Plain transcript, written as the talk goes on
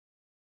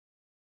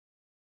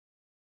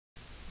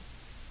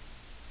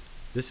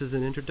This is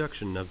an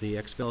introduction of the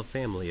X-Valve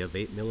family of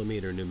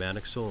 8mm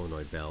pneumatic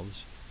solenoid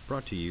valves,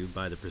 brought to you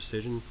by the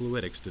Precision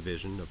Fluidics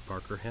division of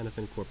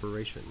Parker-Hannifin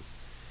Corporation.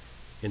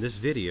 In this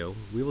video,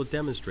 we will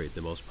demonstrate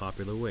the most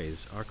popular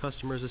ways our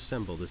customers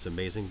assemble this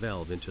amazing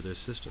valve into their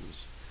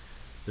systems.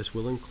 This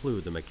will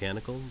include the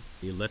mechanical,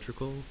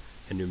 electrical,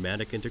 and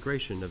pneumatic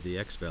integration of the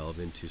X-Valve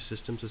into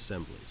systems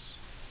assemblies.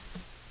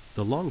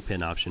 The long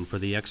pin option for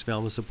the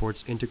X-Valve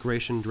supports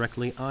integration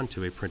directly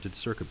onto a printed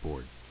circuit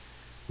board.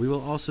 We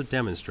will also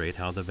demonstrate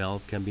how the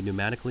valve can be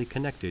pneumatically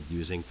connected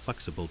using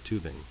flexible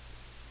tubing.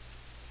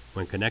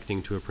 When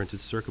connecting to a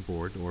printed circuit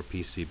board or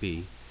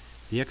PCB,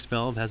 the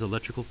X-Valve has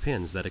electrical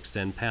pins that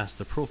extend past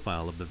the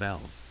profile of the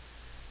valve.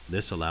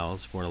 This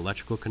allows for an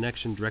electrical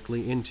connection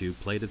directly into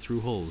plated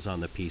through holes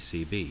on the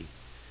PCB.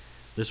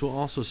 This will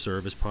also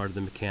serve as part of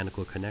the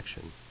mechanical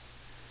connection.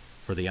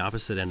 For the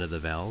opposite end of the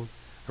valve,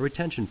 a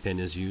retention pin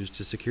is used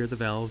to secure the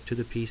valve to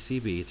the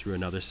PCB through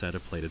another set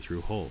of plated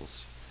through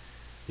holes.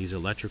 These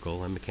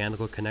electrical and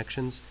mechanical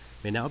connections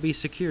may now be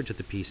secured to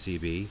the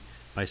PCB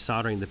by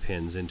soldering the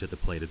pins into the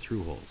plated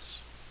through holes.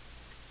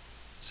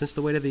 Since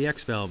the weight of the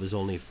X-Valve is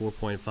only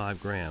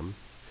 4.5 grams,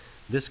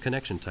 this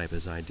connection type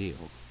is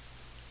ideal.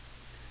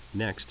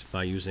 Next,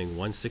 by using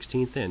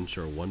 1/16 inch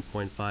or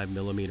 1.5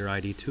 mm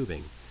ID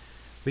tubing,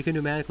 we can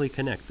pneumatically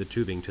connect the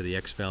tubing to the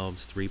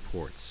X-Valve's 3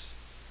 ports.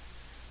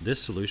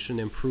 This solution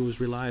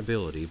improves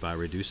reliability by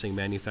reducing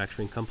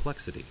manufacturing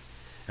complexity,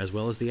 as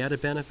well as the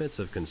added benefits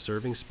of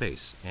conserving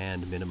space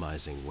and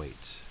minimizing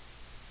weight.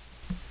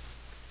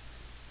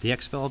 The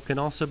X-Valve can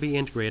also be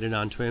integrated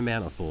onto a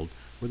manifold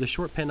where the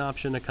short pin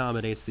option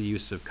accommodates the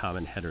use of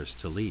common headers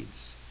to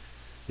leads.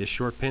 This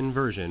short pin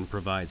version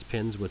provides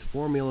pins with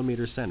 4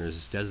 mm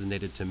centers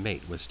designated to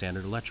mate with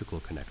standard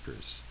electrical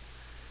connectors.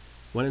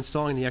 When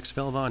installing the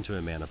X-Valve onto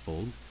a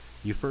manifold,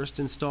 you first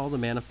install the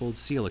manifold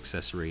seal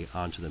accessory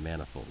onto the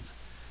manifold,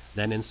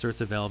 then insert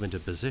the valve into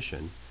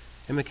position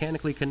and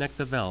mechanically connect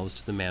the valves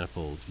to the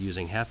manifold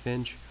using 1/2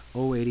 inch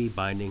 080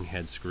 binding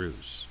head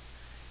screws.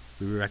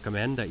 We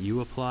recommend that you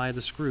apply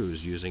the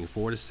screws using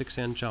 4 to 6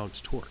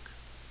 inch-ounce torque.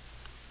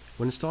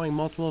 When installing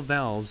multiple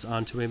valves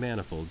onto a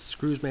manifold,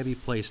 screws may be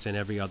placed in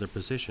every other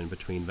position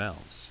between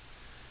valves.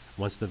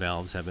 Once the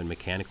valves have been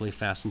mechanically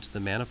fastened to the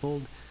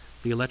manifold,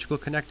 the electrical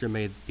connector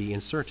may be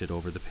inserted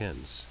over the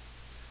pins.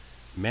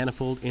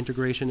 Manifold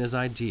integration is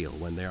ideal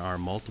when there are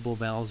multiple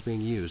valves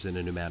being used in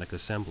a pneumatic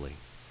assembly.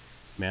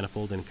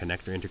 Manifold and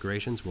connector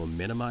integrations will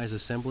minimize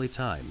assembly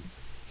time,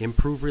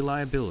 improve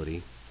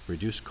reliability,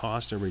 reduce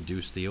cost, and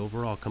reduce the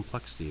overall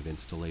complexity of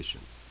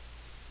installation.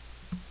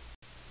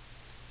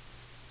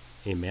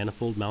 A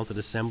manifold-mounted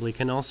assembly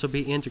can also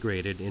be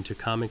integrated into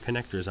common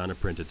connectors on a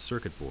printed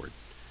circuit board.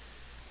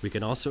 We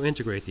can also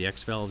integrate the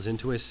X-Valves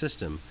into a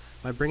system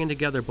by bringing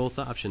together both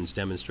options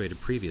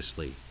demonstrated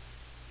previously.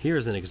 Here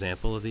is an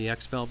example of the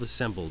X-Valve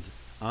assembled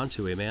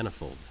onto a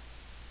manifold.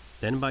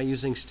 Then, by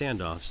using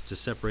standoffs to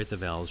separate the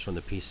valves from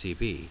the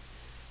PCB,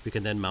 we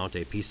can then mount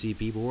a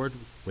PCB board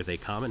with a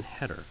common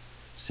header,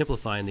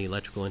 simplifying the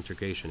electrical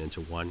integration into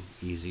one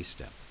easy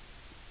step.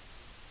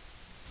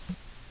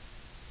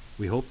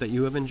 We hope that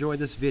you have enjoyed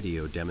this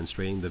video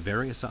demonstrating the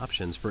various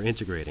options for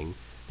integrating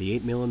the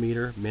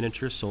 8mm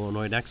miniature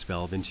solenoid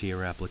X-Valve into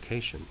your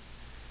application.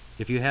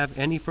 If you have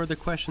any further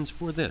questions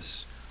for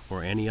this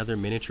or any other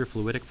miniature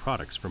fluidic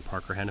products from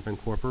Parker-Hannifin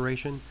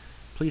Corporation,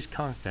 please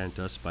contact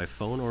us by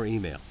phone or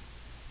email.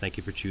 Thank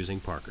you for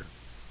choosing Parker.